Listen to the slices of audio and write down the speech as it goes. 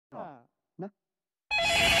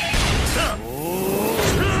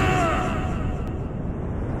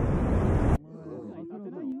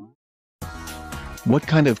What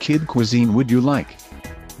kind of kid cuisine would you like?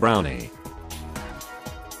 Brownie.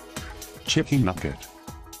 Chicken nugget.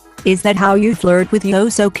 Is that how you flirt with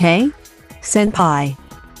Yosuke? Senpai.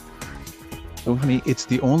 Oh honey, it's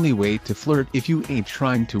the only way to flirt if you ain't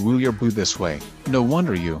trying to woo your boo this way. No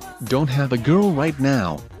wonder you don't have a girl right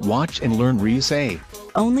now. Watch and learn Rise.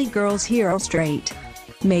 Only girls here are straight.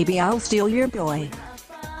 Maybe I'll steal your boy.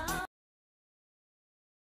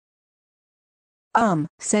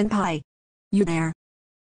 Senpai. You there?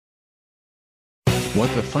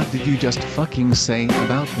 What the fuck did you just fucking say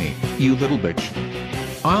about me, you little bitch?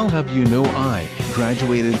 I'll have you know I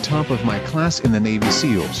graduated top of my class in the Navy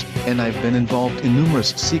SEALs, and I've been involved in numerous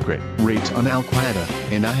secret raids on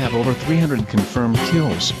Al-Qaeda, and I have over 300 confirmed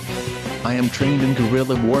kills. I am trained in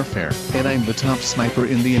guerrilla warfare, and I'm the top sniper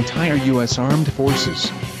in the entire US Armed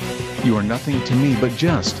Forces. You are nothing to me but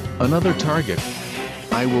just another target.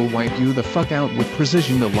 I will wipe you the fuck out with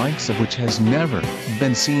precision the likes of which has never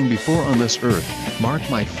been seen before on this earth. Mark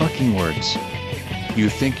my fucking words. You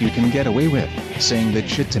think you can get away with saying that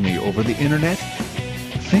shit to me over the internet?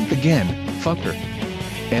 Think again, fucker.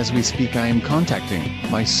 As we speak, I am contacting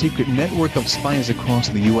my secret network of spies across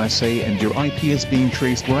the USA, and your IP is being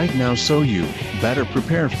traced right now, so you better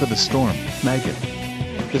prepare for the storm, maggot.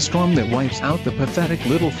 The storm that wipes out the pathetic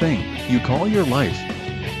little thing you call your life.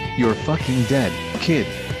 You're fucking dead, kid.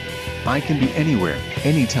 I can be anywhere,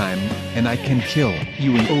 anytime, and I can kill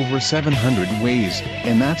you in over 700 ways,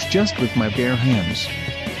 and that's just with my bare hands.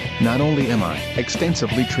 Not only am I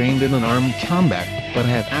extensively trained in unarmed combat, but I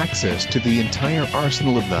have access to the entire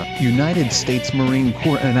arsenal of the United States Marine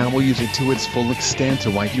Corps, and I will use it to its full extent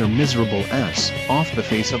to wipe your miserable ass off the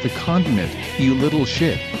face of the continent, you little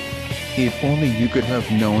shit. If only you could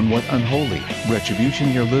have known what unholy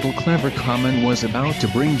retribution your little clever comment was about to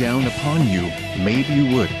bring down upon you, maybe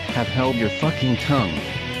you would have held your fucking tongue.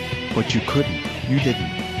 But you couldn't, you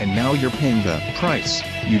didn't, and now you're paying the price,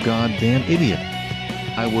 you goddamn idiot.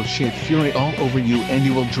 I will shit fury all over you and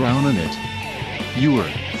you will drown in it. You are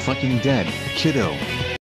fucking dead, kiddo.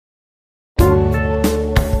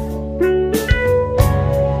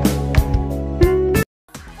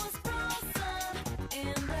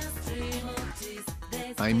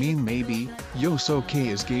 I mean, maybe Yosuke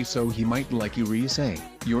is gay, so he might like you. Rise.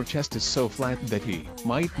 Your chest is so flat that he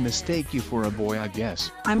might mistake you for a boy, I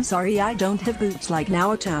guess. I'm sorry, I don't have boots like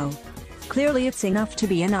Naruto. Clearly it's enough to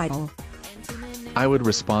be an idol. I would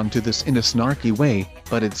respond to this in a snarky way,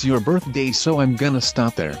 but it's your birthday, so I'm gonna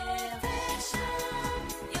stop there.